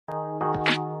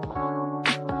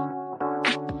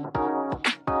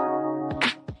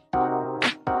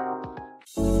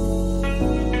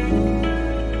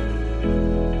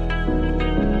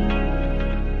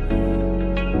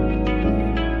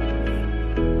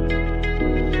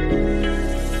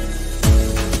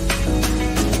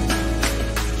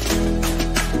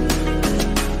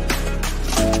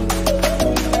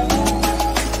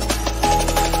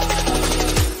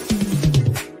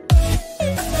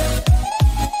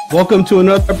Welcome to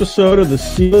another episode of the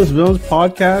Sealess Villains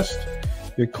Podcast,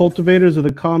 your cultivators of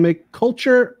the comic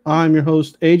culture. I'm your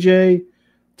host, AJ.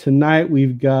 Tonight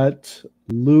we've got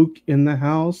Luke in the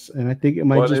house, and I think it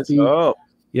might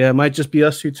it might just be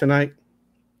us two tonight.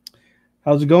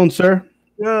 How's it going, sir?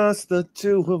 Just the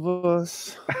two of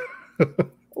us.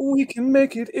 We can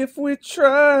make it if we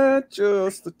try.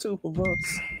 Just the two of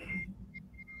us.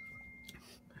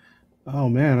 Oh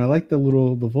man, I like the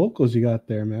vocals you got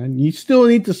there, man. You still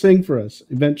need to sing for us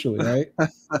eventually, right?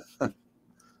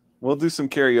 We'll do some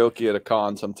karaoke at a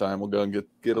con sometime. We'll go and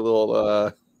get a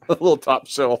little top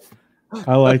shelf.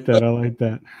 I like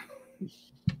that.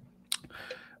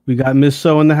 We got Miss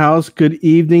So in the house. Good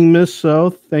evening, Miss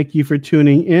So. Thank you for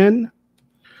tuning in.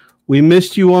 We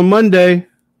missed you on Monday,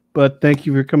 but thank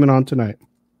you for coming on tonight.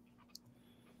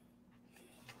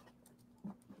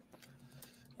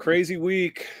 Crazy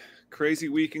week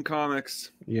in comics.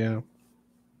 Yeah.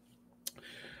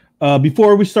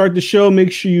 Before we start the show,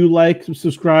 make sure you like,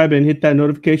 subscribe, and hit that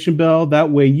notification bell.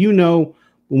 That way you know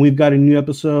when we've got a new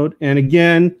episode. And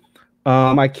again,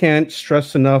 I can't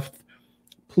stress enough,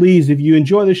 please, if you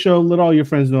enjoy the show, let all your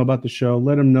friends know about the show.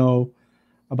 Let them know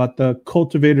about the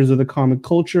cultivators of the comic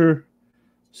culture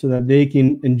so that they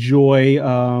can enjoy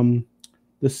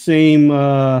the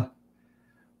same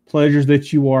pleasures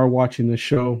that you are watching the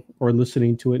show or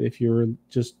listening to it if you're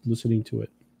just listening to it.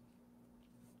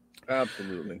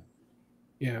 Absolutely.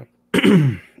 Yeah.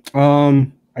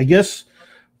 I guess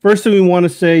first thing we want to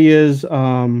say is,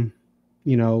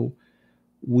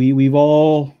 we've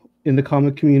all in the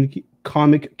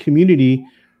comic community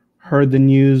heard the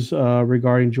news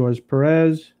regarding George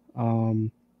Perez.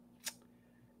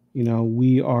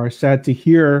 We are sad to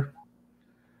hear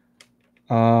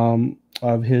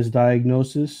of his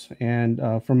diagnosis, and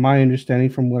from my understanding,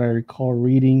 from what I recall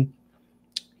reading,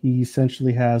 he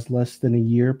essentially has less than a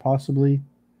year, possibly.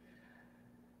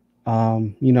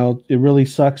 It really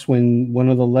sucks when one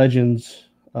of the legends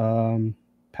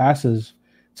passes.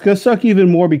 It's gonna suck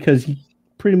even more because he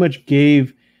pretty much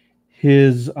gave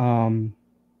his fans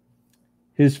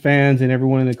and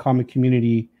everyone in the comic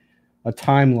community a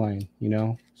timeline.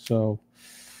 So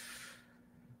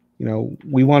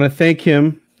we want to thank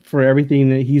him for everything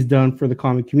that he's done for the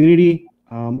comic community.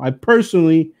 I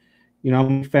personally,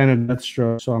 I'm a fan of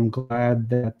Deathstroke, so I'm glad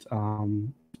that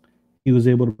he was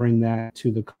able to bring that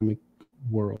to the comic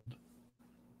world.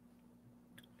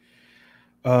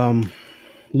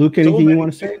 Luke, anything you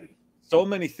want to say? So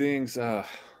many things.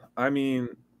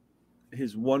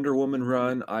 His Wonder Woman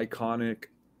run, iconic.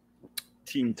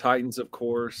 Teen Titans, of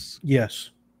course.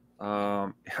 Yes.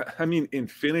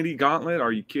 Infinity Gauntlet.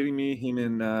 Are you kidding me? Him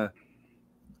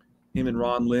and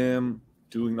Ron Lim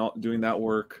doing that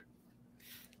work.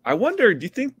 I wonder,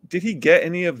 did he get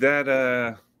any of that?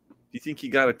 Do you think he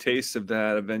got a taste of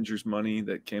that Avengers money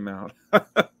that came out?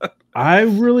 I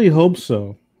really hope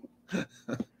so.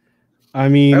 I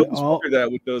wonder that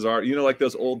with those art, like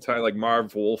those old time, like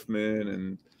Marv Wolfman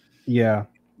and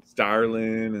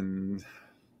Starlin and.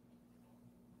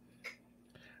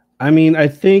 I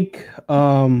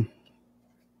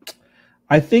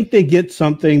think they get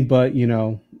something, but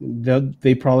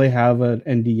they probably have an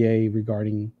NDA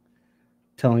regarding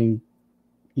telling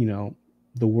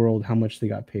the world how much they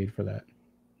got paid for that.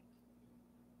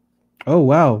 Oh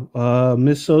wow,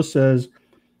 Miss So says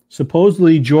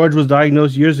supposedly George was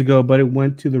diagnosed years ago, but it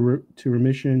went to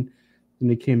remission, and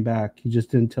they came back. He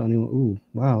just didn't tell anyone. Ooh,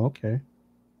 wow, okay.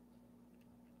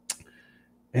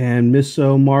 And Miss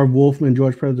So, Marv Wolfman,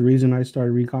 George Perez, the reason I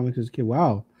started reading comics as a kid.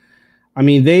 Wow.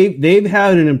 They've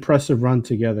had an impressive run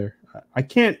together.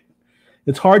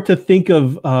 It's hard to think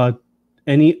of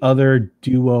any other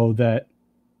duo that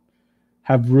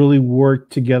have really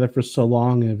worked together for so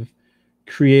long and have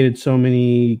created so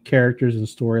many characters and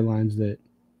storylines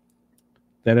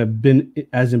that have been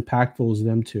as impactful as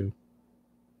them two.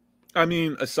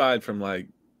 Aside from like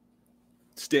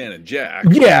Stan and Jack.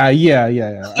 Yeah.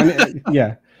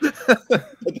 Yeah.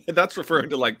 That's referring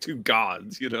to like two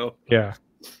gods, Yeah.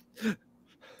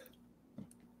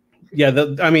 Yeah,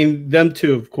 them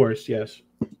two, of course, yes.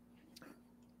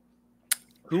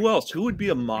 Who else? Who would be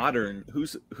a modern?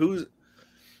 Who's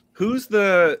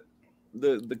the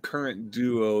current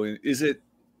duo? Is it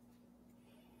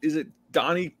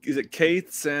Donnie? Is it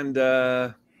Cates and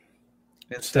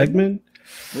Stegman?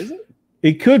 Is it?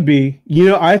 It could be.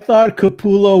 I thought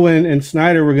Capullo and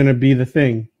Snyder were going to be the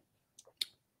thing,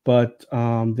 but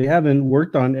they haven't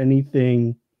worked on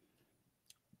anything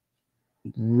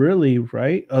really,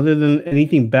 right? Other than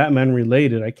anything Batman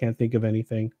related, I can't think of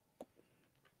anything.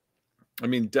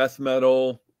 Death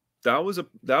Metal, that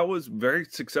was very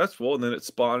successful, and then it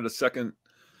spawned a second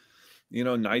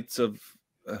Knights of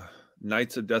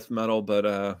Death Metal,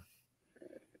 but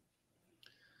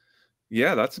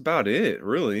yeah, that's about it,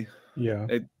 really. Yeah.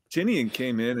 Tinian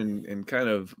came in and kind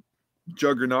of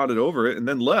juggernauted over it and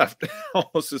then left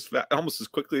almost as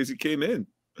quickly as he came in.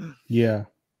 Yeah.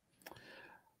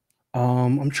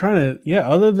 I'm trying to,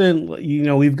 other than,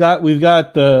 we've got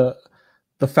the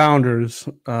founders,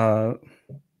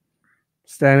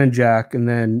 Stan and Jack, and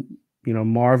then,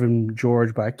 Marv and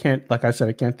George, but I can't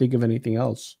think of anything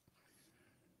else.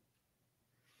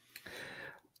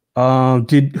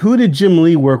 Who did Jim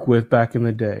Lee work with back in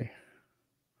the day?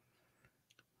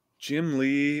 Jim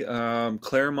Lee,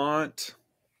 Claremont.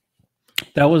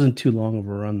 That wasn't too long of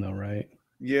a run, though, right?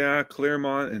 Yeah,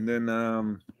 Claremont, and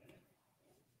then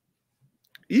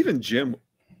even Jim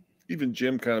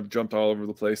kind of jumped all over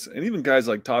the place, and even guys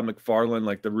like Todd McFarlane,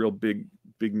 like the real big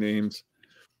names.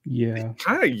 Yeah, he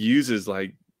kind of uses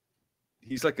he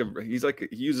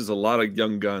uses a lot of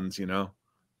young guns,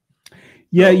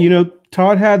 Yeah, so,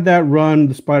 Todd had that run,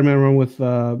 the Spider-Man run with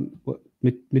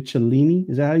Michelini.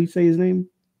 Is that how you say his name?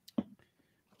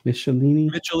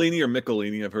 Michelini or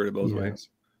Michelini. I've heard it both ways.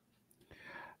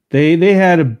 They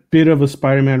had a bit of a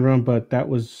Spider-Man run, but it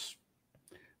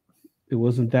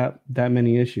wasn't that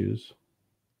many issues.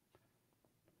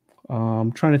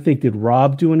 I'm trying to think. Did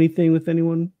Rob do anything with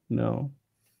anyone? No,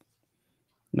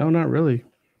 not really.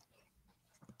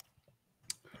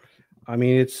 I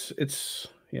mean, it's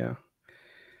yeah.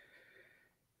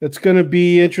 It's going to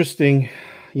be interesting.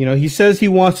 He says he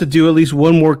wants to do at least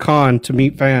one more con to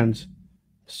meet fans.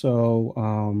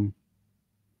 So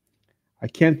I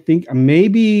can't think.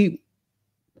 Maybe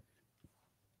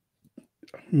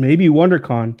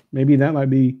WonderCon. Maybe that might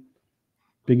be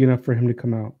big enough for him to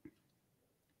come out.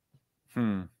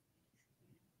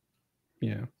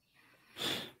 Yeah.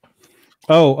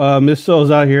 Oh, Miss So's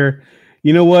out here.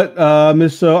 You know what,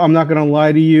 Miss So? I'm not going to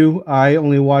lie to you. I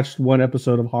only watched one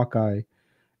episode of Hawkeye.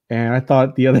 And I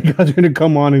thought the other guys were going to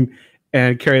come on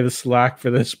and carry the slack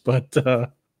for this, but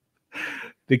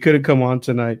they couldn't come on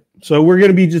tonight. So we're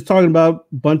going to be just talking about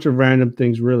a bunch of random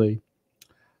things, really.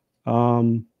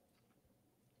 What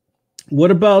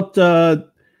about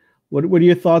what are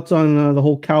your thoughts on the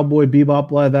whole Cowboy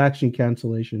Bebop live action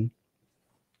cancellation?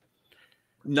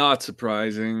 Not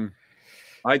surprising.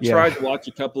 I tried to watch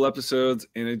a couple episodes,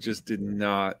 and it just did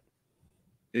not.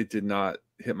 It did not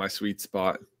hit my sweet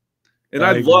spot. And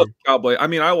I love Cowboy. I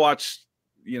mean, I watched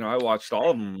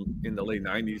all of them in the late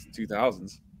 90s,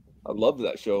 2000s. I loved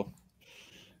that show.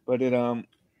 But in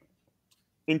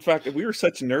fact, we were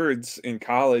such nerds in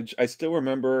college. I still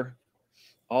remember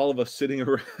all of us sitting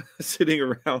around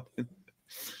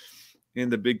in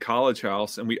the big college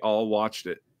house, and we all watched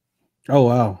it. Oh,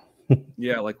 wow.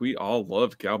 Yeah, like we all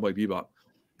loved Cowboy Bebop.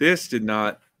 This did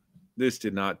not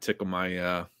tickle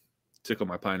my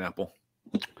pineapple.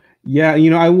 Yeah,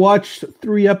 I watched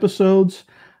 3 episodes.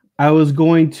 I was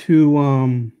going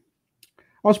to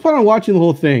I was planning on watching the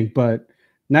whole thing, but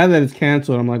now that it's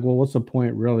canceled, I'm like, well, what's the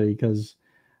point really? Because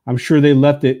I'm sure they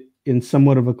left it in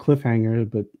somewhat of a cliffhanger,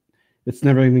 but it's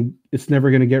never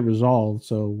going to get resolved.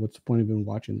 So what's the point of even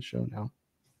watching the show now?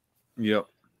 Yep.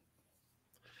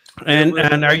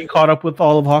 And are you caught up with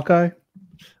all of Hawkeye?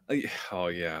 Oh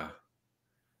yeah.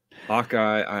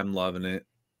 Hawkeye, I'm loving it.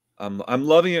 I'm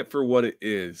loving it for what it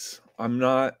is.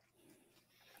 I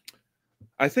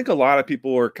think a lot of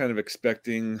people are kind of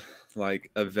expecting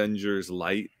like Avengers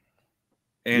Light,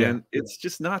 and it's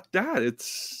just not that.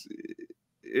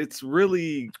 It's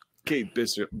really Kate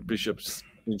Bishop's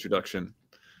introduction.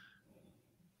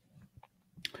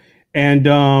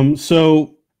 And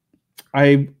so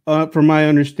I from my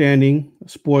understanding,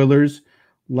 spoilers,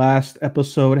 last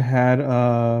episode had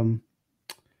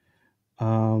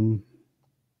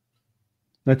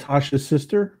Natasha's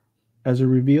sister as a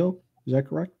reveal. Is that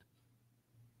correct?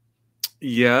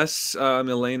 Yes,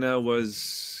 Elena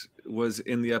was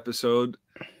in the episode.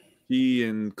 He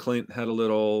and Clint had a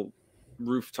little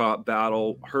rooftop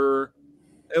battle.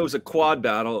 It was a quad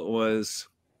battle. It was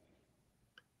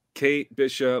Kate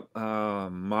Bishop,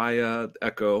 Maya,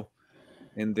 Echo,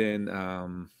 and then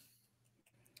one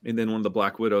of the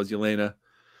Black Widows, Yelena,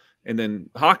 and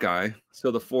then Hawkeye. So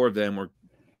the 4 of them were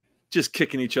just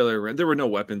kicking each other around. There were no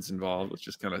weapons involved.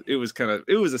 It was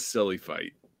a silly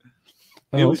fight.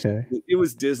 It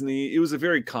was Disney. It was a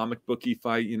very comic booky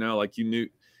fight, like you knew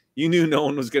no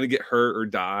one was going to get hurt or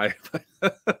die.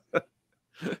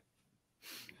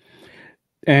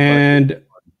 And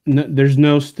there's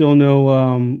still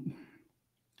no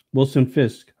Wilson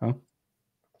Fisk, huh?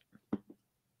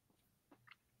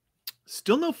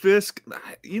 Still no Fisk.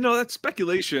 That's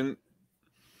speculation.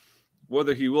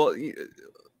 Whether he will.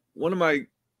 One of my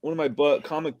one of my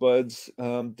comic buds,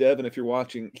 Devin, if you're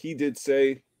watching, he did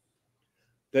say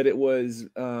that it was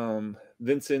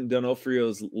Vincent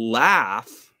D'Onofrio's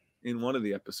laugh in one of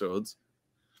the episodes.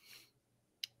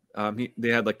 They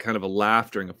had like kind of a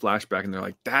laugh during a flashback, and they're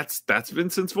like, "That's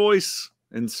Vincent's voice."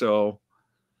 And so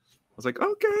I was like,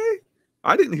 "Okay,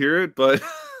 I didn't hear it, but."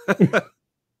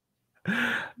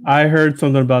 I heard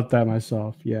something about that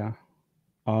myself. Yeah.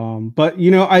 But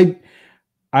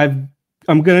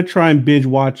I'm gonna try and binge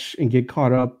watch and get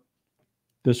caught up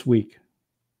this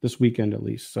weekend at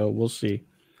least. So we'll see.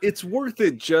 It's worth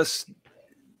it. Just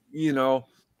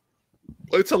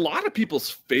it's a lot of people's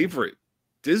favorite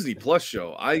Disney Plus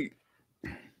show. I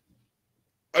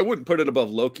wouldn't put it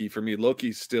above Loki for me.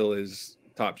 Loki still is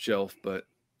top shelf, but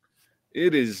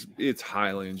it's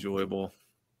highly enjoyable.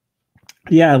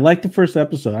 Yeah, I like the first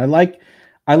episode. I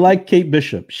like Kate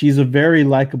Bishop. She's a very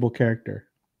likable character.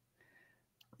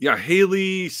 Yeah,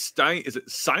 Haley Stein. Is it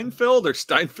Seinfeld or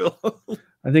Steinfeld?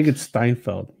 I think it's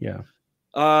Steinfeld. Yeah.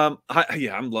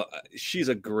 She's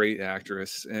a great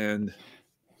actress, and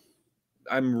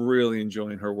I'm really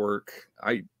enjoying her work.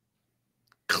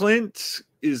 Clint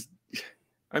is,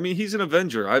 he's an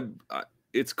Avenger.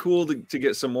 It's cool to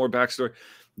get some more backstory.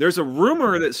 There's a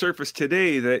rumor that surfaced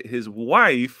today that his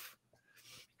wife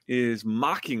is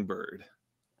Mockingbird.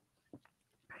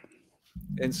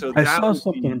 And so I saw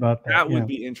something about that. That would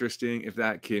be interesting if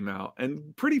that came out,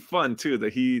 and pretty fun too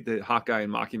that Hawkeye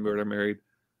and Mockingbird are married.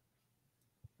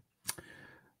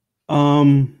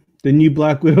 The new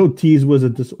Black Widow tease was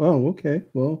okay.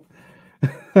 Well,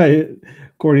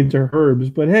 according to Herbs,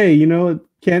 but hey, it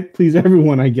can't please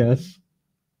everyone, I guess.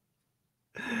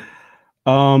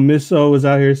 Miss O was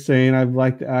out here saying, I've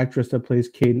liked the actress that plays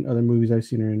Kate in other movies I've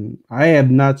seen her in. I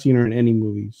have not seen her in any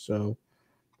movies, so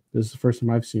this is the first time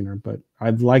I've seen her, but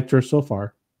I've liked her so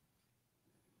far.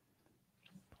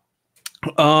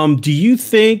 Do you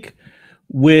think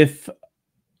with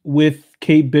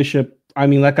Kate Bishop,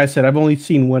 like I said, I've only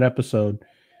seen one episode.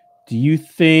 Do you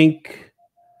think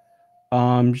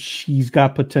she's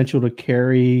got potential to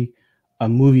carry a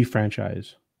movie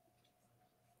franchise?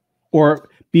 Or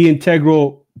be an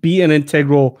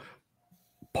integral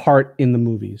part in the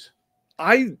movies?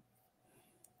 I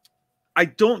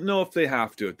don't know if they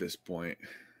have to at this point.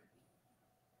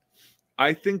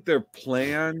 I think their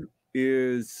plan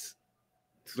is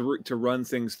to run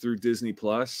things through Disney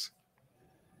Plus.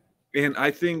 And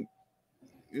I think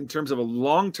in terms of a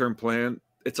long-term plan,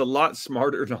 it's a lot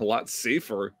smarter and a lot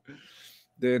safer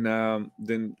than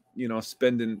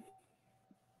spending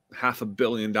 $500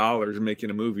 million making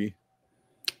a movie.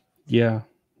 Yeah.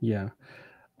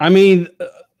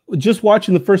 Just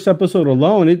watching the first episode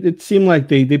alone, it seemed like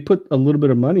they put a little bit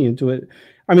of money into it.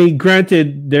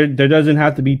 Granted, there doesn't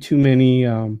have to be too many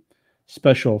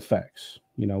special effects,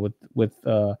 with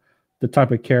the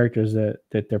type of characters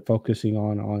that they're focusing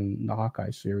on the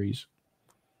Hawkeye series.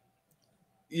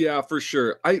 Yeah, for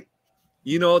sure.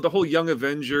 The whole Young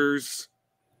Avengers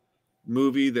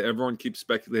movie that everyone keeps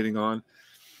speculating on.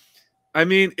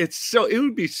 It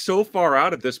would be so far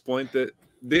out at this point that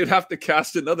they'd have to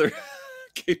cast another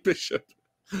Kate Bishop.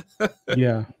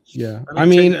 Yeah.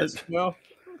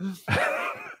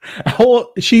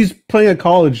 Well, she's playing a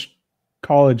college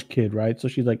kid, right? So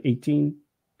she's like 18,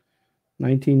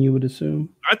 19, you would assume.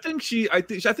 I think she's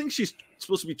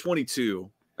supposed to be 22.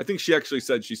 I think she actually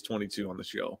said she's 22 on the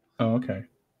show. Oh, okay.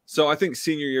 So I think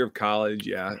senior year of college,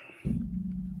 yeah.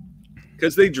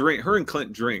 Because they drink, her and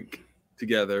Clint drink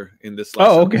together in this.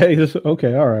 Oh, okay.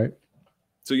 Okay, all right.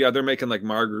 So yeah, they're making like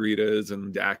margaritas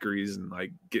and daiquiris and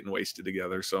like getting wasted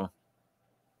together. So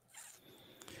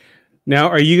now,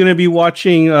 are you going to be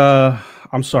watching?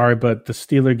 I'm sorry, but the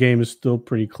Steeler game is still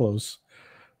pretty close.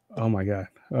 Oh my god.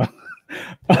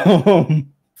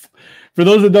 For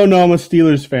those that don't know, I'm a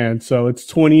Steelers fan, so it's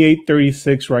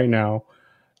 28-36 right now.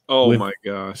 Oh my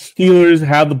gosh. Steelers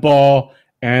have the ball,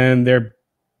 and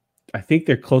I think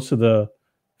they're close to the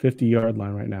 50-yard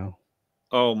line right now.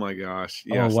 Oh my gosh.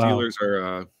 Yeah, wow. Steelers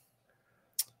are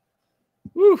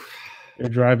They're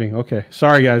driving. Okay.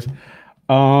 Sorry guys.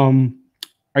 Are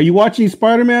you watching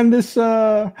Spider-Man this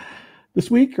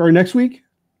week or next week?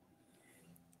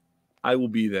 I will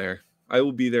be there.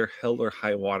 Hell or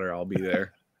high water, I'll be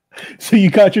there. So you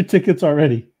got your tickets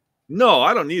already? No,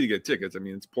 I don't need to get tickets.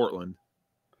 It's Portland.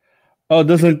 Oh, it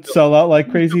doesn't sell out like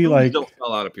crazy? Like don't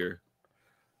sell out up here.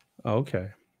 Oh, okay.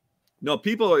 No,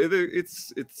 people are.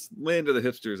 It's land of the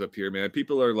hipsters up here, man.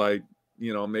 People are like,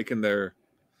 making their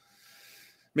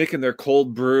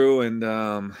cold brew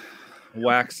and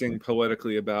waxing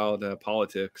poetically about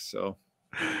politics. So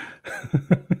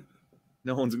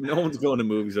no one's going to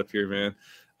movies up here, man.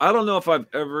 I don't know if I've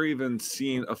ever even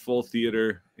seen a full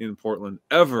theater in Portland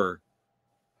ever.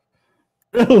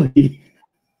 Really?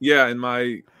 Yeah, in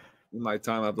my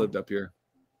time I've lived up here,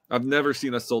 I've never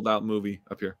seen a sold out movie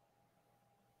up here.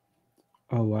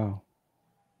 Oh wow.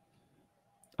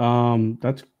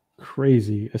 That's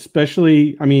crazy.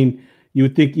 Especially, I mean, you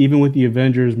would think even with the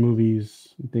Avengers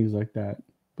movies and things like that,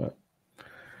 but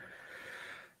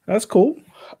that's cool.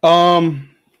 Um,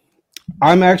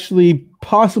 I'm actually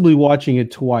possibly watching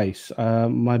it twice.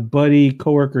 My buddy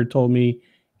coworker told me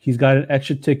he's got an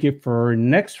extra ticket for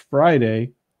next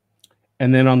Friday,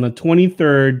 and then on the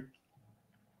 23rd,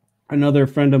 another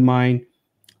friend of mine,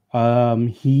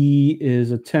 he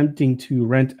is attempting to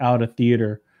rent out a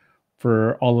theater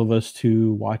for all of us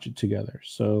to watch it together.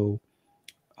 So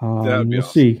That would be we'll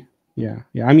awesome. see. Yeah,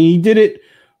 yeah. I mean, he did it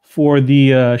for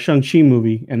the Shang-Chi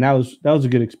movie, and that was a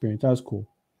good experience. That was cool.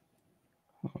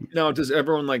 Now, does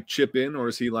everyone like chip in, or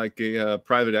is he like a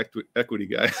private equity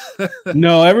guy?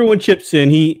 No, everyone chips in.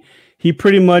 He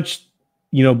pretty much,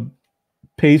 you know,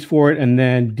 pays for it, and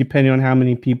then depending on how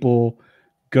many people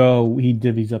go, he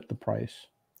divvies up the price.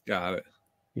 Got it.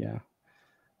 Yeah.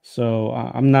 So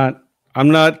I'm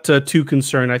not too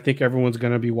concerned. I think everyone's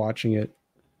going to be watching it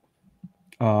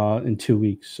in 2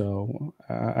 weeks. So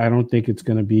I don't think it's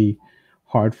going to be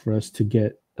hard for us to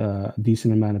get a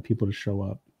decent amount of people to show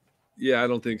up. Yeah, I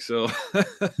don't think so.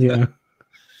 Yeah.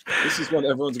 This is what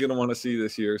everyone's going to want to see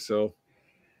this year. So,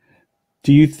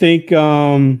 Do you think?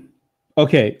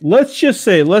 Okay, let's just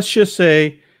say,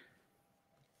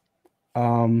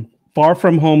 Far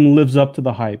From Home lives up to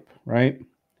the hype, right?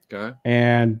 okay.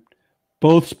 And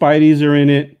both Spideys are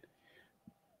in it.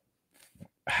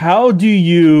 How do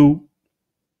you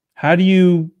how do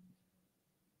you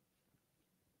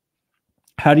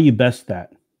how do you best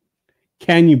that?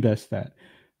 Can you best that?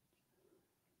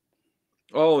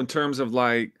 Oh, in terms of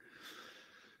like,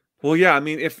 well, yeah. I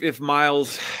mean, if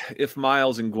Miles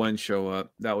and Gwen show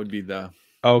up, that would be the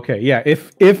Okay, yeah.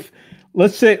 If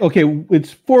let's say, okay,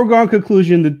 it's foregone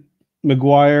conclusion that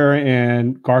Maguire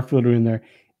and Garfield are in there.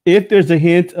 If there's a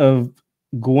hint of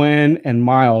Gwen and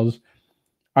Miles,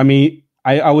 I mean,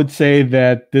 I would say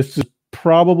that this is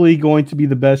probably going to be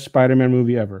the best Spider-Man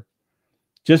movie ever,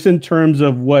 just in terms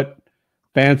of what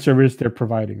fan service they're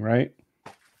providing, right?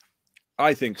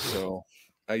 I think so.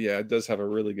 Yeah, it does have a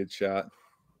really good shot,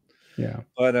 Yeah,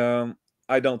 but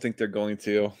I don't think they're going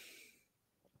to.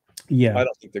 yeah, I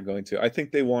don't think they're going to. I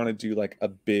think they want to do like a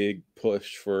big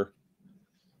push for,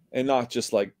 and not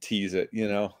just like tease it. You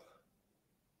know,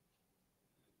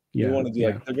 they yeah, want to do yeah.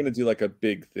 like they're going to do like a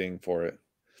big thing for it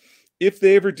if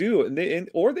they ever do,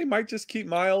 or they might just keep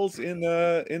Miles in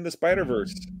the Spider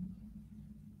Verse.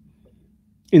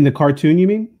 In the cartoon, you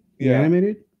mean the Yeah,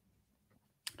 animated?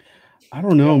 I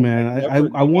don't yeah. know, They man.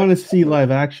 might I want to see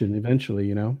live action eventually.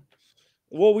 You know.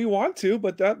 Well, we want to,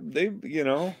 but that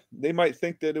they might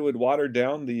think that it would water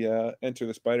down the Enter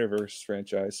the Spider Verse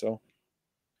franchise. So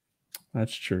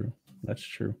That's true. That's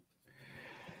true.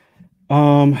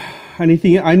 Um,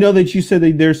 anything? I know that you said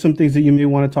that there's some things that you may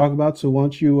want to talk about. So why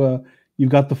don't you? You've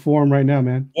got the forum right now,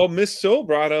 man. well, Miss So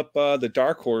brought up the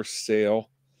Dark Horse sale.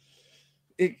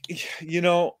 It, you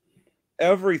know,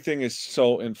 everything is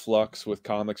so in flux with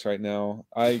comics right now.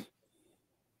 I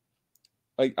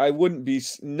wouldn't be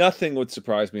nothing would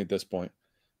surprise me at this point.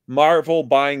 Marvel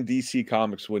buying DC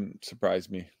Comics wouldn't surprise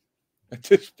me at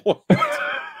this point.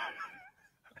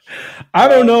 I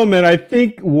don't know, man. I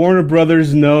think Warner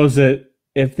Brothers knows that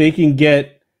if they can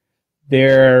get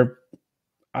their,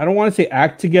 I don't want to say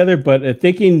act together, but if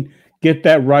they can get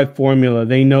that right formula,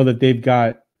 they know that they've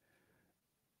got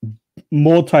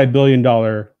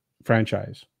multi-billion-dollar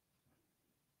franchise.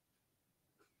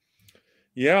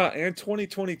 Yeah, and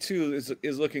 2022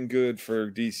 is looking good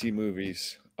for DC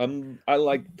movies. I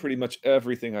like pretty much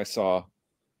everything I saw.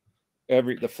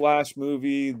 The Flash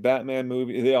movie, Batman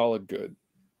movie, they all look good.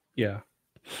 Yeah.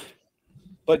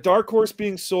 But Dark Horse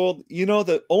being sold,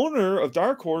 the owner of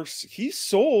Dark Horse, he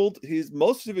sold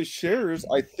most of his shares,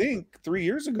 I think, 3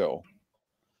 years ago.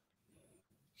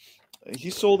 He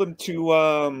sold them to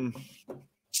a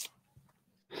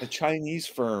Chinese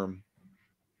firm.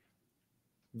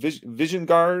 Vision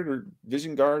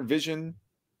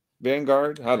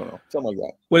Vanguard. I don't know, something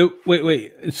like that.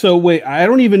 Wait. So wait, I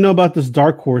don't even know about this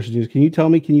Dark Horse news. Can you tell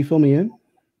me? Can you fill me in?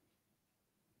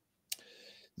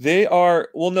 They are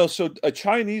no. So a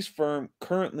Chinese firm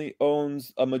currently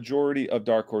owns a majority of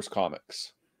Dark Horse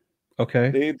Comics.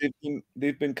 Okay.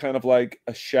 They've been kind of like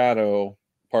a shadow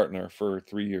partner for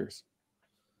 3 years.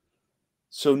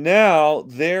 So now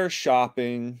they're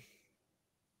shopping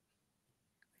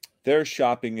they're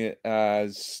shopping it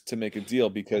as to make a deal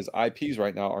because IPs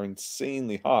right now are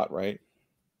insanely hot, right?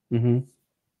 Mm-hmm.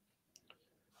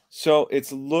 So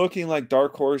it's looking like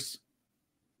Dark Horse,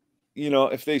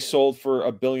 if they sold for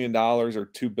 $1 billion or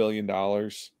 $2 billion, Do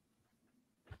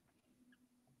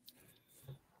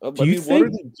you what are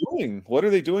think? they doing? What are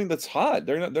they doing that's hot?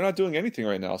 They're not doing anything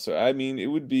right now. So I mean, it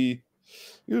would be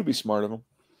smart of them.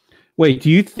 Wait, do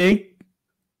you think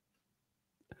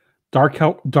Dark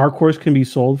Horse can be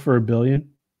sold for $1 billion?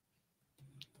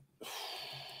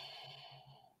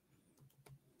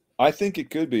 I think it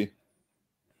could be.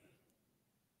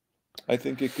 I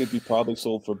think it could be probably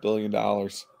sold for $1 billion.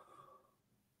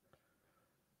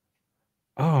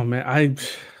 Oh man,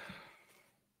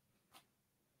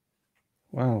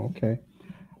 wow, okay.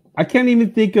 I can't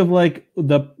even think of like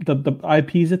the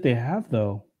IPs that they have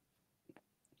though.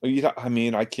 I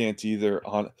mean, I can't either.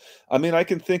 I mean, I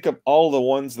can think of all the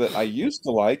ones that I used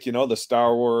to like. The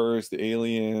Star Wars, the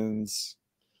Aliens,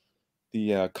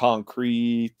 the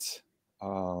Concrete.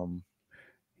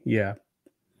 Yeah,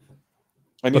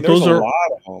 I mean, but there's those a are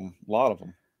lot of them. A lot of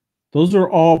them. those are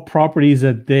all properties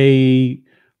that they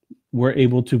were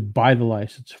able to buy the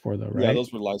license for, though, right? Yeah,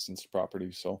 those were licensed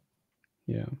properties. So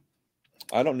Yeah.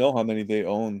 I don't know how many they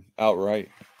own outright.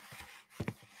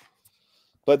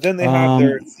 But then they have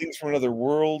their Things from Another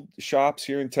World shops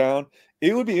here in town.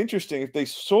 It would be interesting if they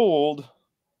sold,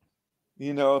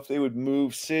 if they would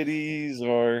move cities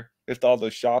or if all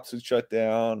the shops would shut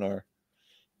down or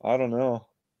I don't know.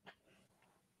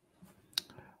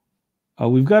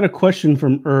 We've got a question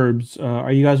from Herbs.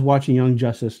 Are you guys watching Young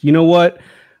Justice? You know what?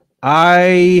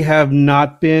 I have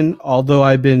not been, although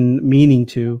I've been meaning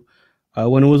to.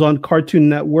 When it was on Cartoon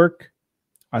Network,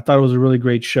 I thought it was a really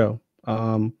great show.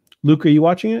 Luke, are you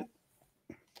watching it?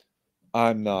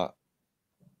 I'm not.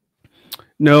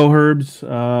 No, Herbs.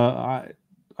 I've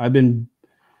been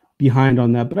behind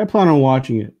on that, but I plan on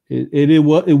watching it. It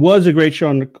was a great show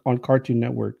on Cartoon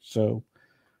Network. So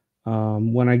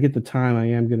when I get the time, I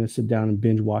am going to sit down and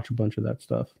binge watch a bunch of that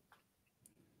stuff.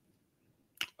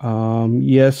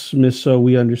 Yes, Miss. So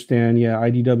we understand. Yeah,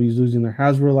 IDW is losing their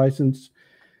Hasbro license.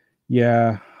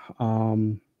 Yeah.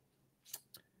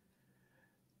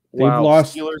 They've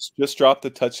lost. Steelers just dropped the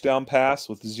touchdown pass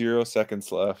with 0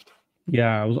 seconds left.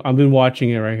 Yeah, I've been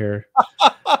watching it right here.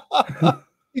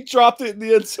 He dropped it in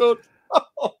the end zone.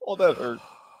 Oh, that hurt.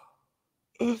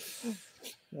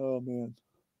 Oh man.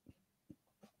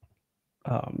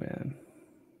 Oh man.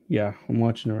 Yeah, I'm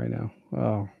watching it right now.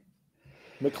 Oh.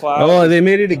 McLeod. Oh, they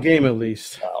made it a game at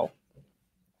least. Wow.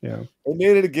 Yeah. They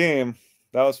made it a game.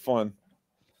 That was fun.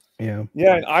 Yeah.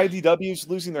 Yeah, and IDW's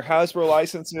losing their Hasbro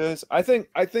licenses. I think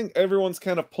everyone's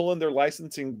kind of pulling their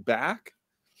licensing back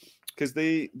because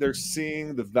they're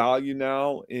seeing the value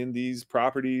now in these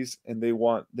properties and they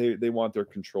want their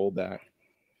control back.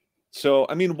 So,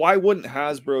 I mean, why wouldn't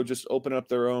Hasbro just open up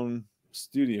their own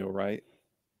studio, right?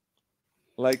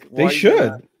 Like they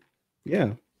should.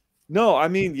 Yeah. No, I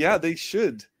mean, yeah, they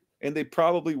should. And they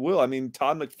probably will. I mean,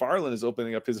 Todd McFarlane is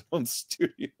opening up his own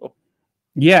studio.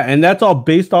 Yeah, and that's all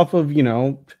based off of, I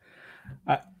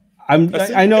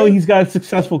know he's got a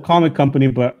successful comic company,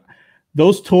 but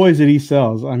those toys that he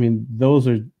sells, I mean, those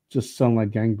are just selling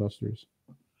like gangbusters.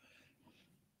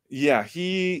 Yeah,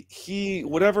 he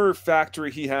whatever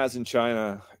factory he has in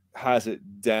China has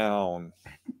it down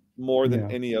more than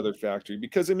any other factory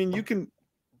because I mean, you can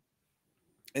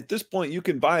at this point you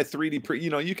can buy a 3D print,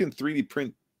 you can 3D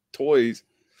print toys.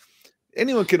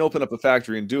 Anyone can open up a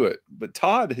factory and do it, but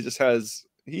Todd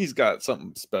he's got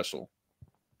something special.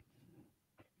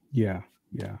 Yeah.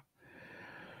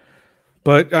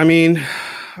 But I mean,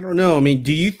 I don't know. I mean,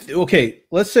 do you okay,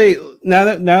 let's say now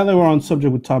that we're on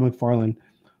subject with Todd McFarlane,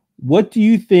 what do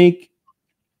you think?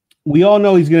 We all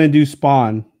know he's going to do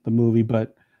Spawn, the movie,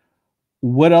 but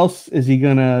what else is he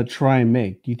going to try and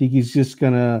make? Do you think he's just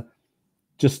going to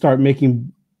just start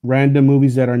making random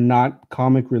movies that are not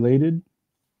comic related?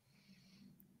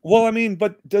 Well, I mean,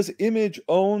 but does Image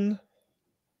own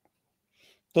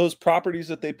those properties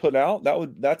that they put out?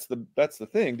 That's the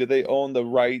thing. Do they own the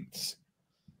rights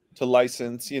to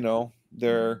license,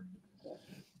 their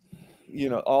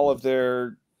all of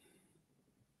their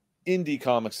indie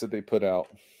comics that they put out?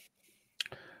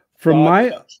 From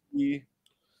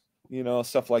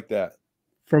stuff like that.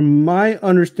 From my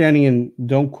understanding, and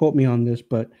don't quote me on this,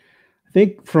 but I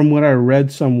think from what I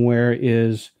read somewhere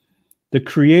is the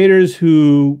creators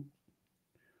who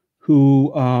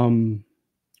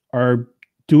are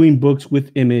doing books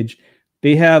with Image,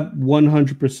 they have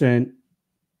 100%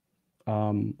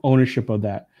 ownership of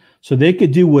that. So they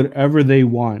could do whatever they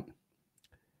want.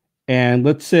 And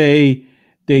let's say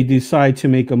they decide to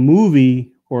make a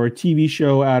movie or a TV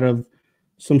show out of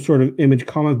some sort of Image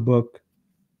comic book,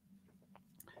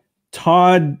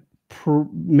 Todd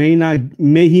maybe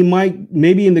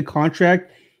in the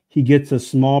contract he gets a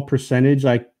small percentage,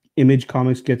 like Image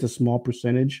Comics gets a small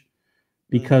percentage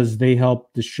because they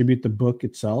help distribute the book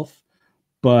itself.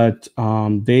 But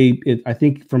I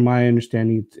think from my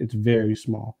understanding, it's very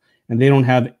small, and they don't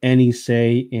have any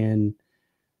say in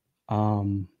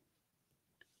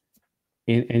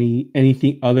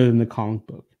anything other than the comic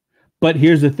book. But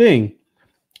here's the thing: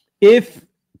 if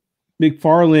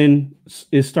McFarlane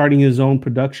is starting his own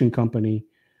production company,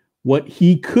 what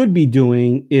he could be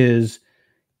doing is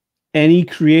any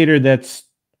creator that's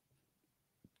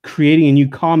creating a new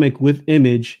comic with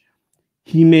Image,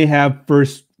 he may have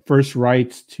first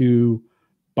rights to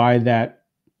buy that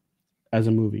as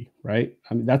a movie, right?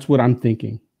 I mean, that's what I'm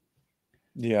thinking.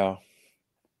 Yeah.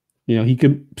 He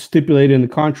could stipulate in the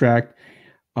contract,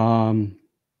 I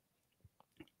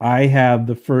have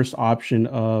the first option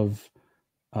of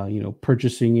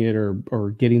purchasing it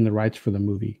or getting the rights for the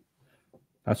movie.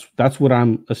 That's what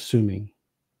I'm assuming.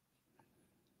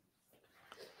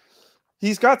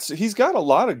 He's got a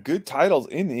lot of good titles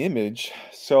in the Image,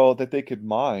 so that they could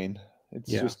mine.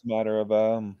 It's just a matter of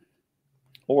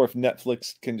or if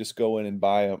Netflix can just go in and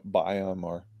buy them,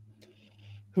 or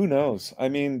who knows? I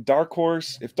mean, if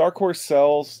Dark Horse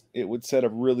sells, it would set a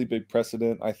really big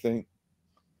precedent, I think,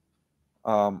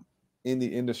 in the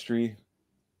industry.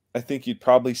 I think you'd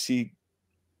probably see.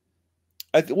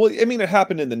 It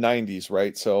happened in the 90s,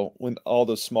 right? So when all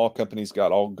those small companies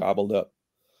got all gobbled up.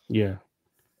 Yeah.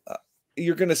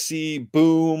 You're going to see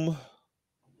Boom.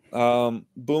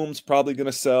 Boom's probably going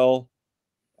to sell.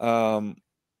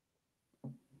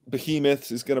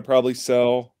 Behemoth is going to probably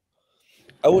sell.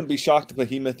 I wouldn't be shocked if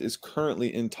Behemoth is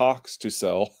currently in talks to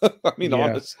sell. I mean,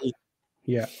 honestly.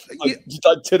 Yeah. Like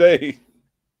today.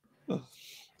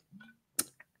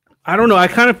 I don't know. I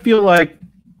kind of feel like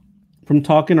from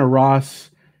talking to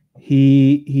Ross,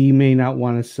 he may not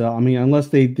want to sell. I mean, unless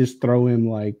they just throw him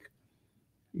like,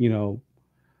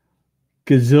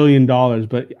 gazillion dollars.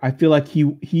 But I feel like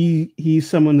he's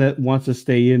someone that wants to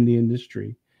stay in the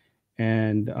industry,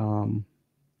 and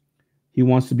he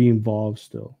wants to be involved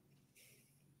still.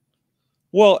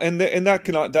 Well, and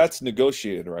that's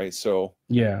negotiated, right? So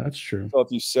yeah, that's true. So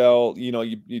if you sell,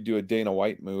 you do a Dana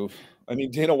White move. I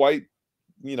mean, Dana White,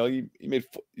 you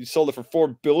sold it for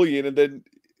 $4 billion, and then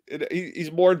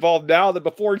he's more involved now than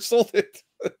before he sold it.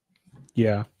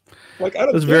 Yeah, like I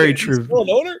don't. That's very true. He's still an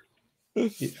owner.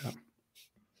 Yeah.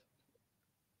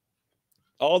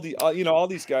 All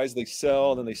these guys, they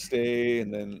sell, then they stay,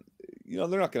 and then they're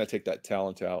not going to take that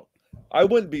talent out. I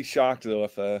wouldn't be shocked though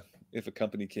if a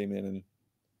company came in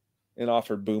and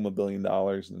offered Boom $1 billion,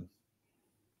 and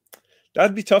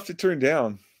that'd be tough to turn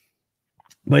down.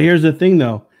 But here's the thing,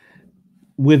 though.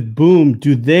 With Boom,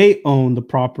 do they own the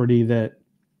property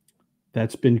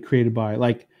that's been created by,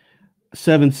 like,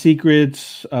 Seven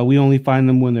Secrets? We only find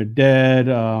them when they're dead.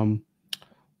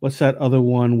 What's that other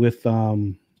one with?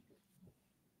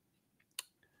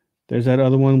 There's that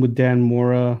other one with Dan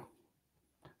Mora.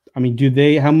 I mean, do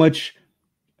they? How much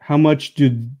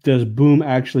does Boom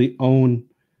actually own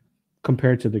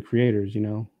compared to the creators?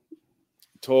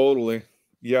 Totally.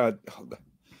 Yeah.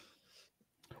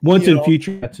 Once in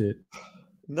future, that's it.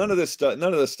 None of this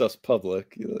stuff's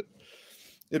public.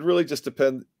 It really just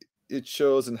depends. It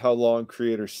shows in how long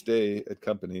creators stay at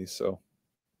companies. So,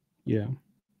 yeah.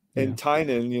 And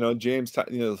Tynan, James,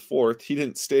 the fourth, he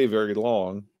didn't stay very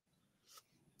long.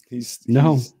 And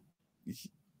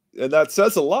that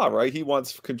says a lot, right? He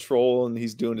wants control, and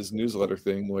he's doing his newsletter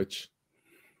thing, which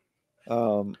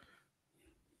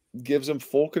gives him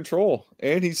full control.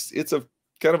 And it's a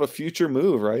kind of a future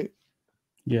move, right?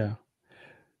 Yeah.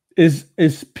 Is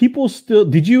people still?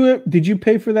 Did you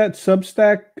pay for that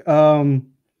Substack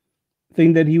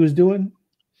thing that he was doing?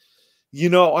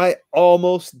 I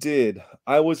almost did.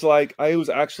 I was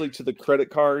actually to the credit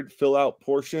card fill out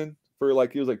portion for it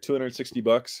was like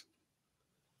 $260.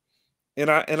 And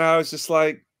I was just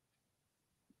like,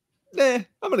 I'm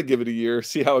gonna give it a year,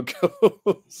 see how it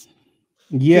goes.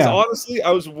 Yeah. Honestly,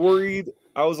 I was worried.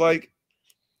 I was like,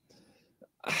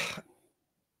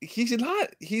 he's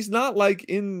not like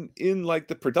in like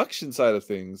the production side of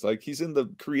things. Like, he's in the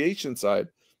creation side.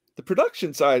 The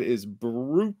production side is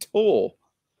brutal.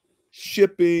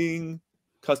 Shipping,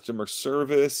 customer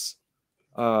service,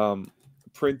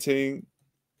 printing.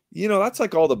 That's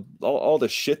like all the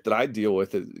shit that I deal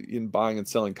with in buying and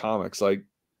selling comics. Like,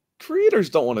 creators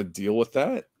don't want to deal with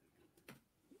that.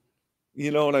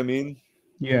 You know what I mean?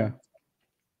 Yeah.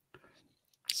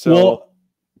 So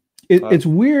it's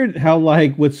weird how,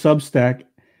 like, with Substack,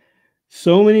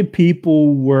 So many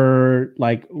people were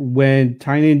like, when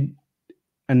Tiny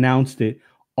announced it,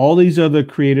 all these other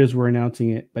creators were announcing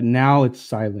it, but now it's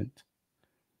silent.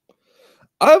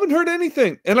 I haven't heard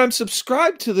anything, and I'm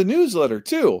subscribed to the newsletter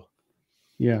too.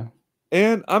 Yeah.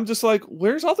 And I'm just like,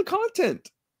 where's all the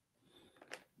content?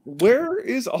 Where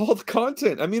is all the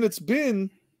content? I mean, it's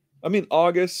been,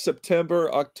 August,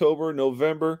 September, October,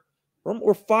 November.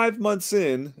 We're 5 months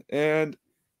in, and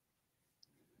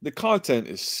the content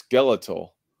is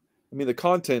skeletal. I mean, the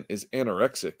content is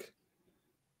anorexic.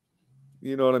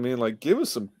 You know what I mean? Like, give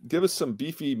us some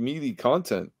beefy, meaty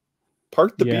content.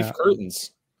 Park the beef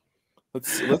curtains. Let's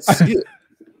see it.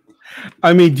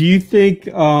 I mean, do you think?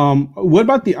 What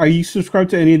about are you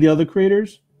subscribed to any of the other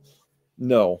creators?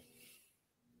 No,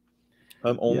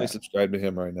 I'm only subscribed to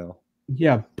him right now.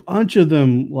 Yeah, a bunch of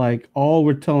them, like, all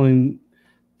were telling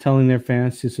their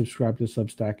fans to subscribe to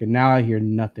Substack, and now I hear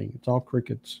nothing. It's all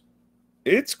crickets.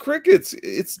 It's crickets.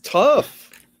 It's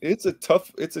tough. It's a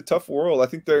tough world. I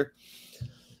think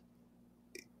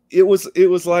it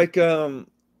was like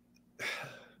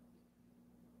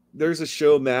there's a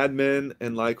show, Mad Men,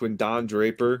 and like when Don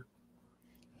Draper,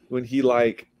 when he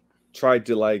like tried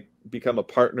to like become a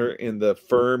partner in the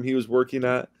firm he was working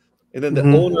at, and then the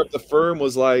owner of the firm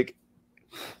was like,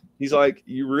 he's like,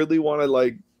 you really want to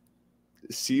like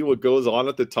see what goes on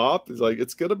at the top? He's like,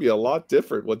 it's gonna be a lot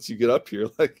different once you get up here.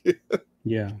 Like,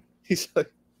 yeah, he's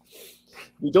like,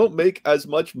 we don't make as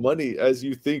much money as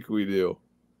you think we do,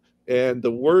 and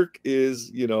the work is,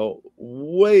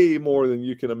 way more than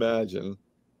you can imagine.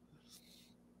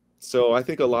 So I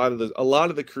think a lot of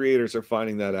the creators are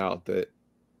finding that out, that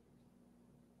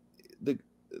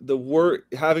the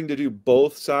work, having to do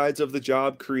both sides of the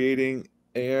job, creating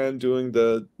and doing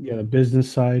the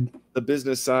business side. The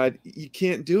business side, you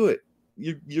can't do it.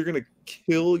 You're gonna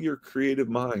kill your creative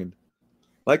mind.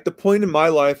 Like the point in my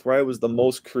life where I was the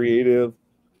most creative,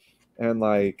 and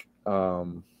like my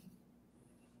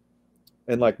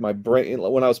brain,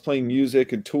 when I was playing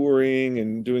music and touring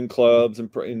and doing clubs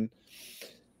and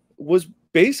was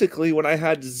basically when I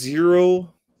had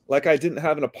zero, like I didn't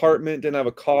have an apartment, didn't have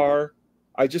a car.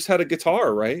 I just had a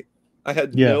guitar, right? I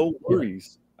had no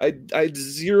worries. I had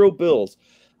zero bills.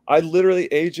 I literally,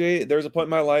 AJ, there was a point in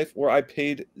my life where I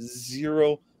paid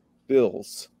zero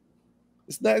bills.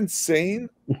 Isn't that insane?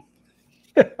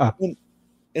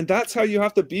 And that's how you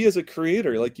have to be as a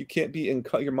creator. Like, you can't be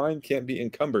your mind can't be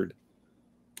encumbered.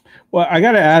 Well, I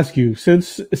got to ask you,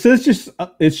 since it's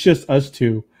just us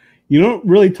two, you don't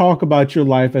really talk about your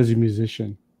life as a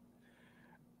musician.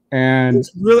 And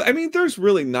there's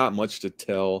really not much to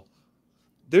tell.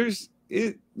 There's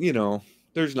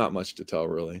not much to tell,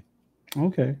 really.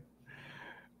 Okay.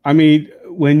 I mean,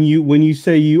 when you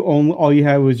say all you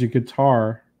had was your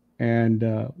guitar, and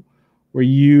how are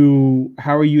you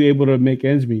able to make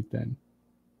ends meet then?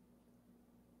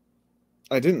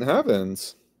 I didn't have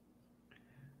ends.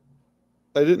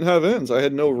 I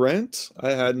had no rent. I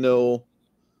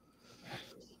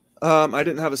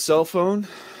didn't have a cell phone.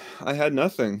 I had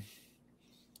nothing.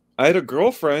 I had a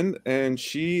girlfriend, and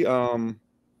she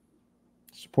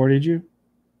supported you,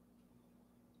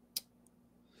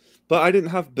 but I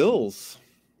didn't have bills.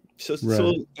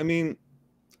 So I mean,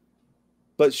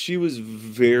 but she was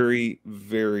very,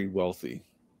 very wealthy.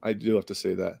 I do have to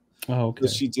say that. Oh, okay.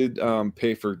 She did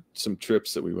pay for some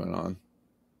trips that we went on,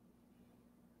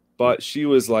 but she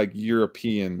was like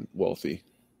European wealthy.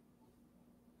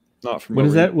 Not from what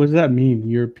does that mean?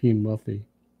 European wealthy?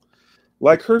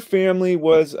 Like her family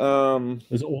was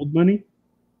old money?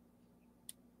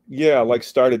 Yeah, like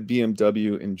started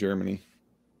BMW in Germany.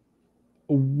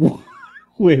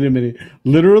 Wait a minute.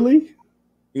 Literally?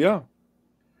 Yeah.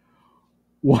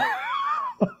 What?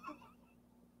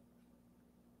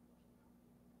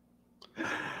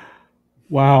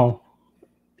 Wow.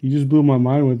 You just blew my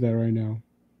mind with that right now.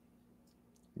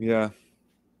 Yeah.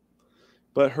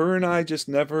 But her and I just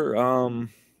never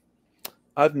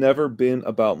I've never been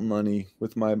about money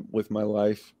with my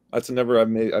life. I've never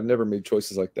made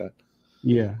choices like that.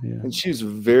 Yeah. And she's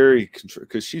very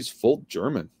because she's full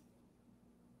German.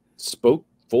 Spoke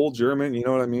full German, you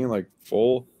know what I mean? Like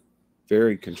full,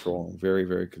 very controlling, very,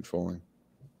 very controlling.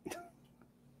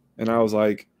 And I was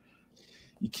like,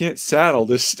 you can't saddle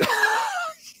this stuff.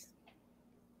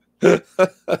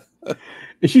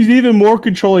 She's even more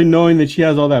controlling knowing that she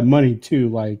has all that money too.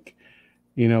 Like,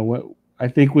 what I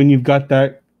think when you've got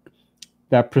that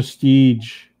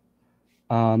prestige,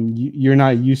 you're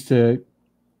not used to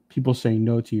people saying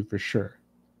no to you for sure.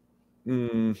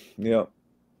 Yeah.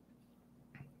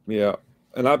 Yeah.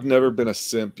 And I've never been a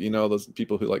simp, those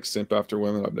people who like simp after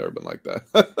women. I've never been like that.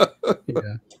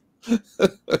 Yeah.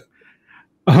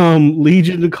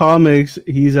 Legion of Comics,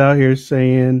 he's out here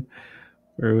saying,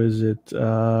 where was it?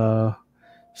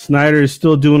 Snyder is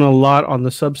still doing a lot on the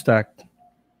Substack.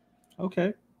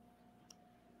 Okay.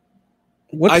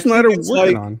 What's I think Snyder it's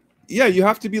working like, on? yeah, you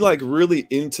have to be like really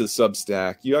into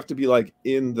Substack. You have to be like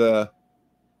in the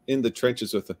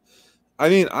trenches with it. I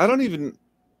mean, I don't even.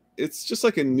 It's just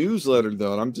like a newsletter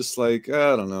though, and I'm just like,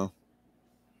 I don't know.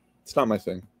 It's not my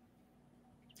thing.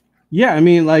 Yeah, I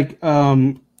mean, like,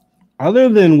 other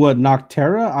than what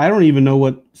Noctera, I don't even know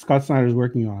what Scott Snyder is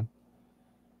working on.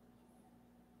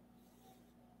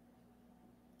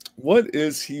 What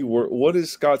is he? What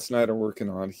is Scott Snyder working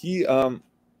on? He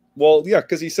well, yeah,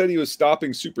 because he said he was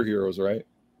stopping superheroes, right?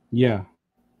 Yeah.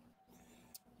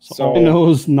 So all I So know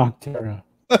is Noctera.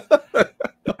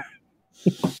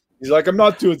 he's like, I'm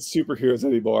not doing superheroes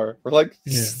anymore. We're like,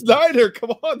 Yeah. Snyder,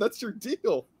 come on, that's your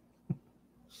deal.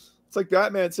 It's like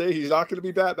Batman saying he's not going to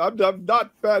be Batman. I'm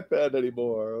not Batman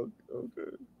anymore.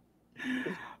 Okay.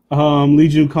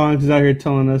 Legion of Comics is out here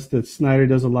telling us that Snyder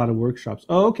does a lot of workshops.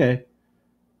 Oh, okay.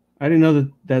 I didn't know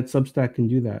that Substack can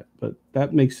do that, but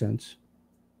that makes sense.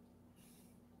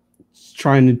 It's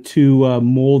trying to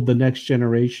mold the next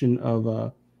generation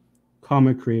of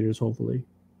comic creators, hopefully.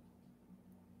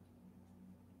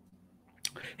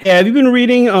 Hey, have you been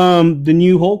reading the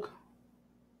new Hulk?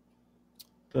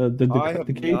 I have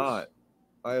The Cates? not.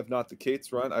 I have not. The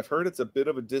Cates run. I've heard it's a bit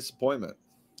of a disappointment.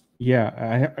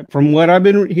 Yeah, from what I've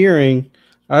been hearing,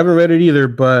 I haven't read it either,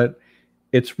 but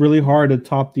it's really hard to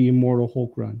top the Immortal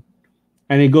Hulk run.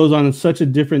 And it goes on such a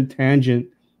different tangent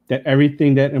that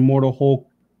everything that Immortal Hulk,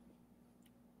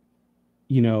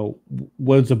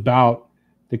 was about,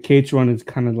 the Cates run is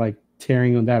kind of like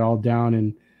tearing that all down,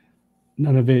 and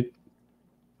none of it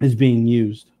is being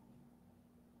used,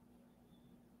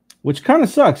 which kind of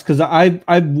sucks because I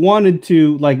wanted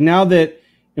to, like, now that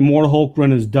Immortal Hulk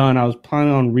run is done, I was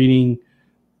planning on reading,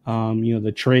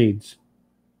 the trades,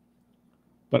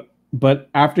 but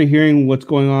after hearing what's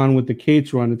going on with the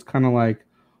Cates run, it's kind of like,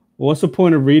 well, what's the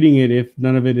point of reading it if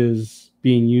none of it is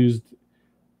being used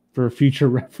for future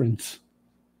reference?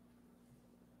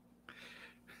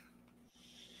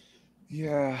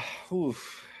 Yeah.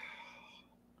 Oof.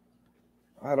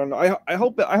 I don't know. I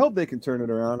hope they can turn it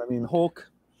around. I mean, Hulk.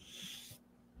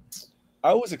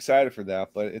 I was excited for that,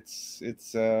 but it's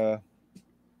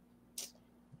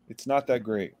not that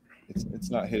great. It's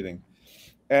not hitting.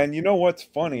 And you know what's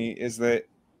funny is that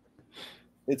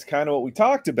it's kind of what we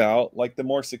talked about. Like the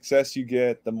more success you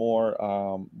get, the more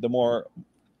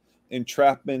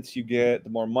entrapments you get, the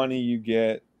more money you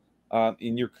get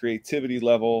in your creativity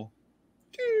level.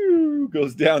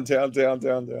 Goes down, down, down,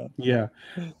 down, down. Yeah,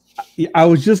 I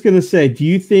was just gonna say, do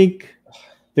you think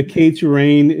the Cates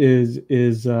reign is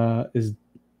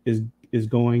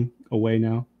going away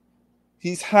now?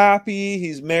 He's happy.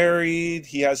 He's married.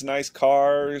 He has nice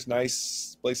cars,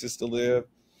 nice places to live.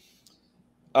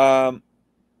 Um,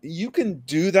 you can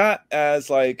do that as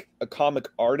like a comic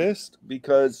artist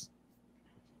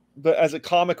but as a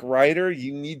comic writer,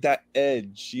 you need that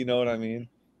edge. You know what I mean?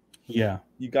 Yeah,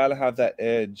 You got to have that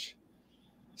edge.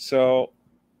 So,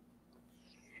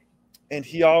 and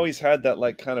he always had that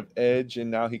like kind of edge, and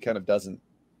now he kind of doesn't.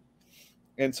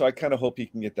 And so I kind of hope he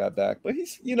can get that back. But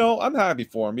I'm happy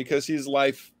for him because his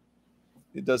life,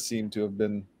 it does seem to have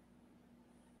been.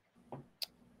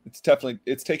 It's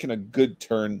taken a good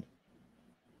turn,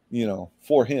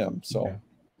 for him. So,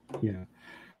 yeah.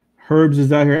 Herbs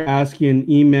is out here asking,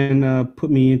 E-Man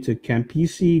put me into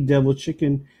Campisi, Devil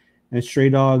Chicken, and Stray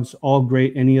Dogs. All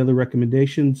great. Any other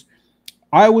recommendations?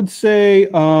 I would say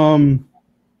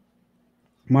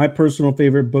my personal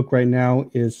favorite book right now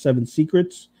is Seven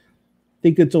Secrets. I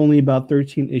think it's only about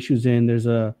 13 issues in.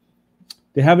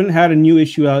 They haven't had a new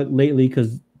issue out lately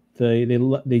because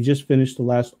they just finished the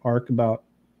last arc about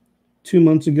 2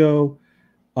 months ago.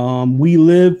 We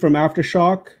Live from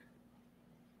Aftershock.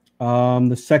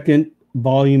 The second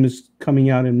volume is coming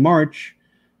out in March,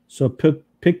 so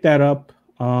pick that up.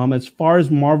 As far as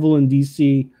Marvel and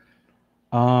DC,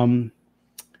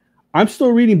 I'm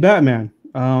still reading Batman.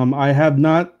 I have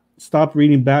not stopped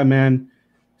reading Batman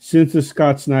since the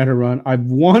Scott Snyder run. I've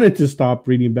wanted to stop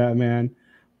reading Batman,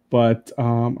 but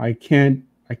I can't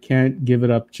give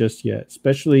it up just yet,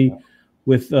 especially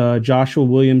with Joshua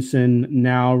Williamson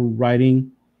now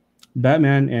writing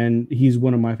Batman, and he's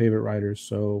one of my favorite writers.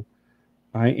 So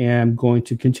I am going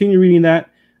to continue reading that.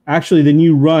 Actually, the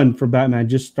new run for Batman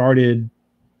just started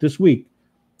this week.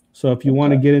 So if you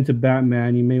want to get into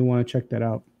Batman, you may want to check that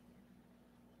out.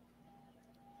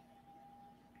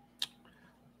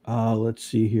 Let's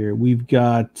see here. We've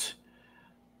got,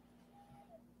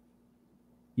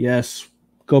 yes,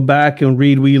 Go back and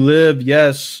read We Live,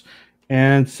 yes,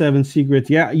 and Seven Secrets.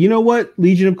 Yeah, you know what?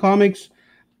 Legion of Comics.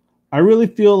 I really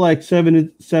feel like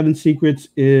Seven Secrets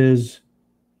is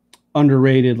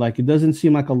underrated. Like it doesn't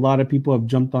seem like a lot of people have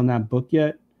jumped on that book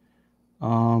yet.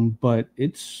 But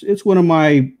it's one of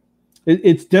my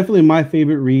it's definitely my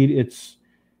favorite read. It's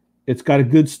got a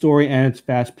good story and it's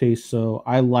fast paced, so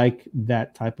I like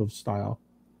that type of style.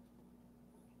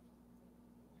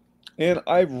 And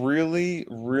I really,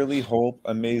 really hope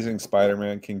Amazing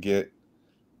Spider-Man can get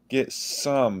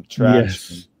some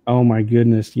traction. Yes. Oh my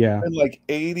goodness. Yeah. And like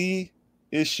 80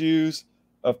 issues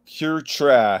of pure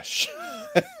trash.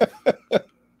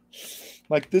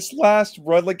 Like this last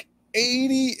run, like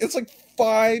 80, it's like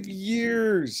 5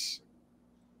 years.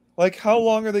 Like how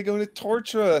long are they going to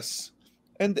torture us?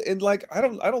 And like I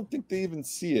don't think they even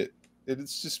see it.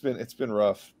 It's been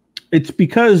rough. It's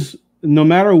because no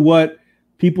matter what,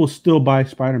 people still buy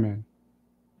Spider-Man.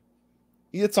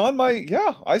 It's on my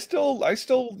I still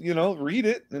read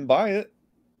it and buy it.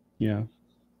 Yeah.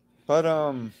 But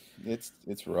it's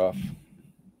rough.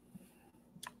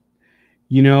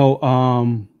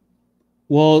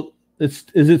 Well, is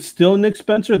it still Nick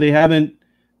Spencer? They haven't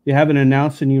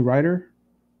announced a new writer.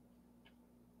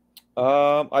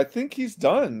 I think he's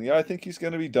done. Yeah, I think he's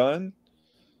going to be done,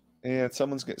 and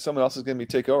someone else is going to be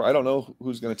take over. I don't know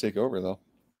who's going to take over though.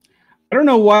 I don't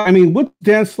know why. I mean, what's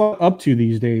Dan Slott up to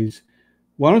these days?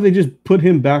 Why don't they just put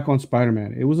him back on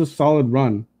Spider-Man? It was a solid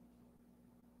run.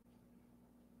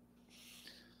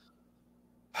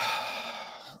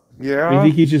 Yeah, I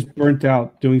think he's just burnt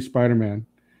out doing Spider-Man.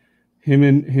 Him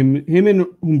and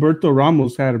Humberto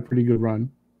Ramos had a pretty good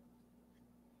run.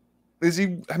 Is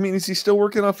he? I mean, is he still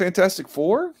working on Fantastic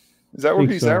Four? Is that where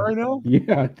he's at right now?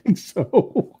 Yeah, I think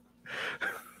so.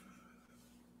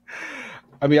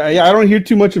 I mean, I don't hear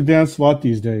too much of Dan Slott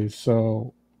these days,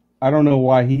 so I don't know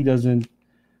why he doesn't,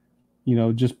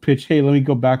 just pitch, hey, let me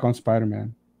go back on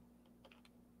Spider-Man.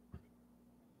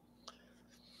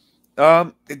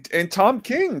 And Tom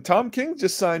King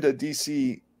just signed a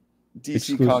DC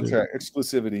contract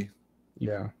exclusivity.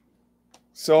 Yeah.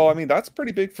 So I mean that's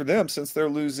pretty big for them since they're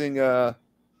losing Tynan.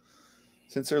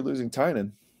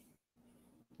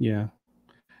 Yeah.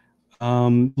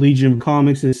 Legion of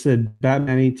Comics has said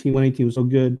Batman 118 was so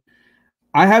good.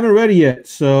 I haven't read it yet,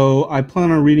 so I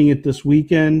plan on reading it this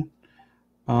weekend.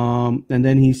 And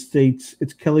then he states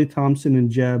it's Kelly Thompson and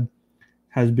Jeb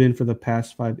has been for the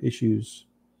past 5 issues.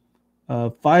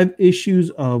 5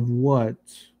 issues of what?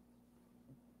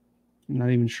 I'm not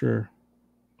even sure.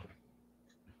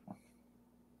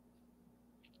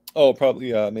 Oh,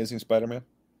 probably Amazing Spider-Man.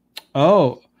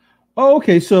 Oh,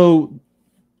 okay. So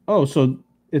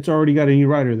it's already got a new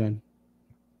writer then,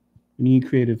 a new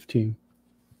creative team.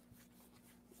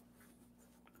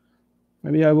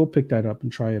 Maybe I will pick that up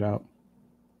and try it out.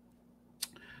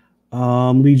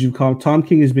 Legion of Tom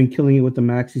King has been killing it with the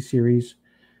Maxi series,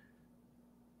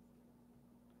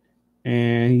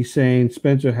 and he's saying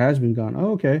Spencer has been gone.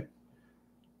 Oh, okay.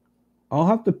 I'll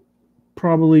have to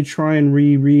probably try and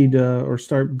reread or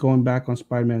start going back on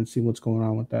Spider-Man and see what's going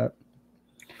on with that.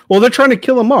 Well, they're trying to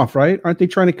kill him off, right? Aren't they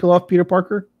trying to kill off Peter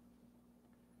Parker?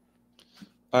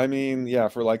 I mean, yeah,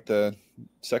 for like the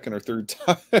second or third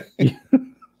time.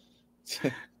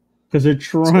 Because they're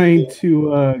trying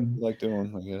to like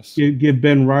doing, I guess. Give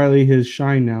Ben Reilly his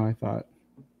shine now, I thought.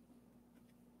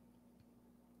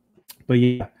 But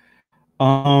yeah.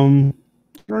 I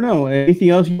don't know. Anything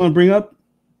else you want to bring up?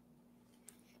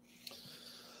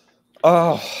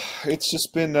 Oh, it's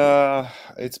just been a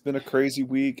crazy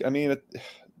week. I mean,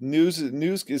 news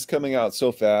is coming out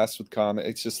so fast with comic.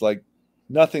 It's just like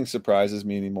nothing surprises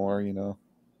me anymore.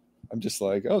 I'm just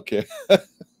like, okay.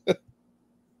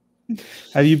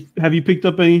 Have you picked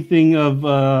up anything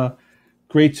of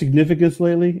great significance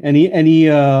lately?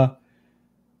 Any? I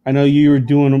know you were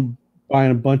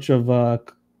buying a bunch of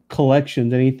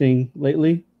collections. Anything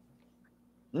lately?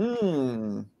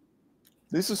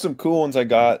 These are some cool ones I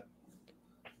got.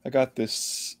 I got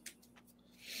this.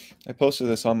 I posted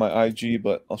this on my IG,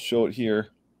 but I'll show it here.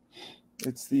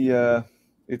 It's the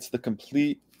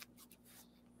complete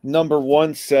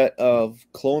 #1 set of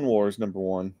Clone Wars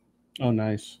 #1. Oh,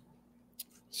 nice.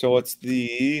 So it's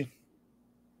the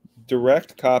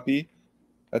direct copy.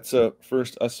 That's a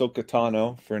first Ahsoka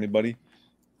Tano for anybody,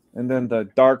 and then the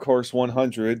Dark Horse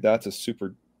 100. That's a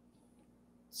super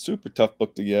tough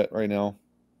book to get right now.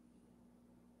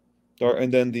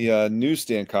 And then the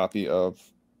newsstand copy of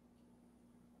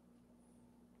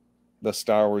the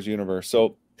Star Wars universe.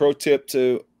 So, pro tip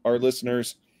to our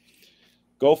listeners: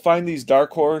 go find these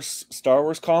Dark Horse Star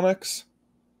Wars comics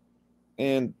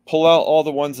and pull out all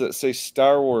the ones that say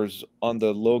Star Wars on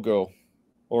the logo.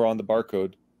 or on the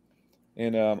barcode,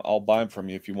 and I'll buy them from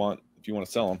you if you want to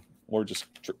sell them or just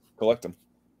collect them.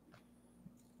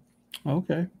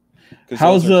 Okay.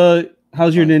 How's your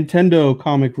Nintendo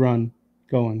comic run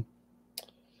going?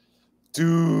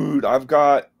 Dude, I've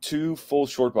got 2 full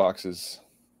short boxes.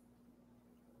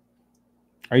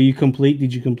 Are you complete?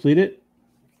 Did you complete it?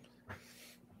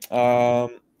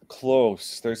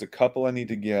 Close. There's a couple I need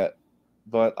to get,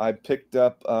 but I picked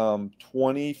up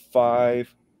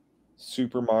 25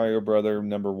 Super Mario Brother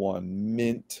 #1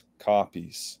 mint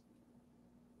copies.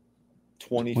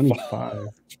 25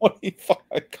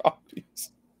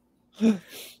 copies.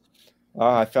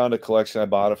 I found a collection. I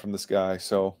bought it from this guy,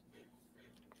 so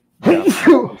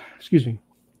yeah. Excuse me.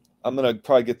 I'm gonna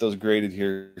probably get those graded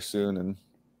here soon, and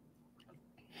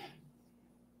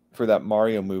for that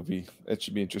Mario movie, it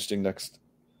should be interesting next.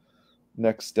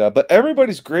 But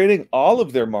everybody's grading all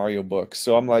of their Mario books,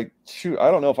 so I'm like, shoot, I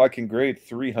don't know if I can grade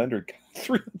 300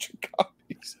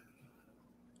 copies.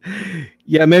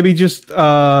 Yeah, maybe just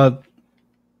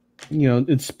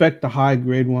inspect the high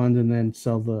grade ones and then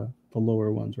sell the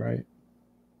lower ones, right?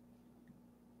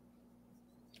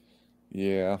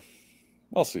 Yeah,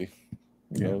 I'll see.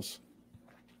 Who knows?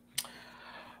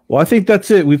 Well, I think that's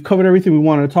it. We've covered everything we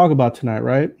wanted to talk about tonight,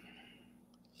 right?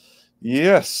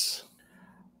 Yes.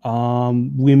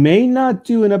 We may not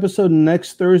do an episode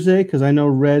next Thursday because I know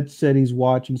Red said he's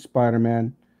watching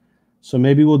Spider-Man. So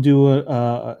maybe we'll do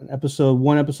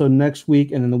one episode next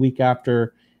week, and then the week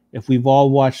after, if we've all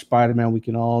watched Spider-Man, we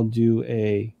can all do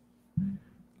a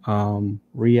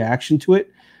reaction to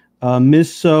it.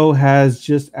 Ms. So has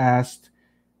just asked,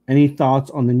 any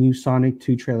thoughts on the new Sonic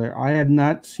 2 trailer? I have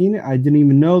not seen it. I didn't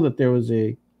even know that there was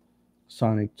a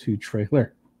Sonic 2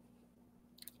 trailer.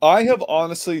 I have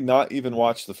honestly not even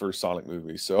watched the first Sonic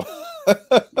movie, so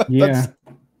yeah,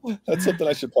 that's something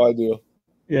I should probably do.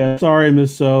 Yeah, sorry,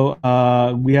 Miss So.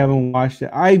 We haven't watched it.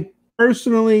 I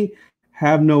personally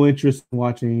have no interest in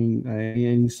watching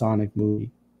any Sonic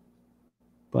movie,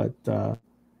 but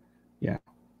yeah.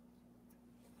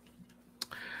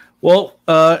 Well,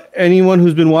 anyone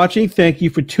who's been watching, thank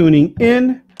you for tuning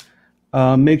in.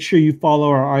 Make sure you follow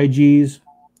our IGs.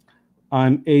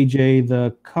 I'm AJ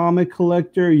the Comic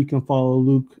Collector. You can follow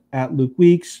Luke at Luke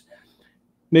Weeks.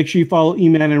 Make sure you follow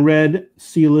E-Man and Red,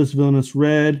 C-List Villainous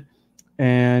Red,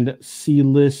 and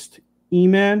C-List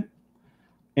E-Man.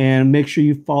 And make sure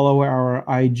you follow our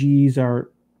IGs, our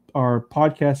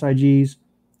podcast IGs,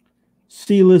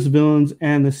 C-List Villains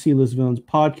and the C-List Villains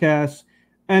podcast.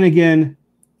 And again,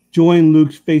 join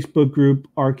Luke's Facebook group,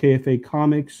 RKFA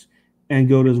Comics, and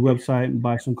go to his website and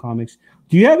buy some comics.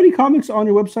 Do you have any comics on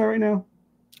your website right now?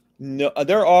 No,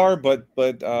 there are, but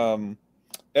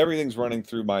everything's running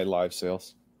through my live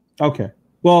sales. Okay.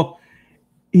 Well,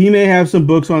 he may have some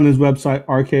books on his website,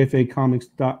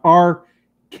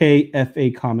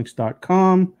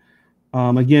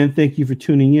 rkfacomics.com. Again, thank you for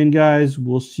tuning in, guys.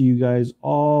 We'll see you guys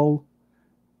all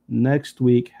next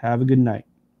week. Have a good night.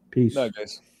 Peace. Night,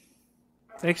 guys.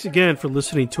 Thanks again for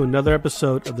listening to another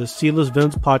episode of the C-List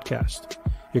Villains podcast,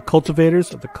 your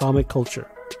cultivators of the comic culture.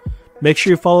 Make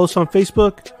sure you follow us on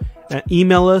Facebook and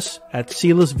email us at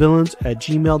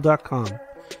clistvillains@gmail.com.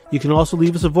 You can also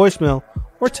leave us a voicemail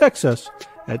or text us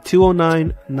at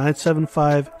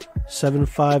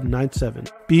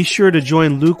 209-975-7597. Be sure to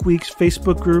join Luke Week's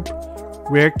Facebook group,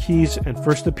 Rare Keys and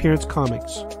First Appearance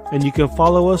Comics. And you can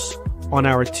follow us on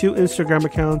our 2 Instagram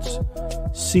accounts,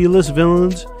 C-List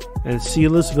Villains and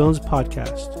C-List Villains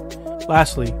Podcast.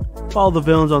 Lastly, follow the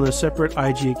villains on their separate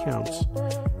IG accounts,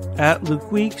 at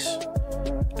Luke Weeks,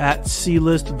 at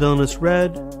C-List Villainous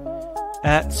Red,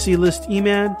 at C-List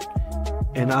E-Man,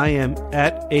 and I am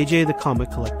at AJ the Comic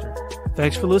Collector.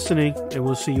 Thanks for listening, and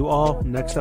we'll see you all next episode.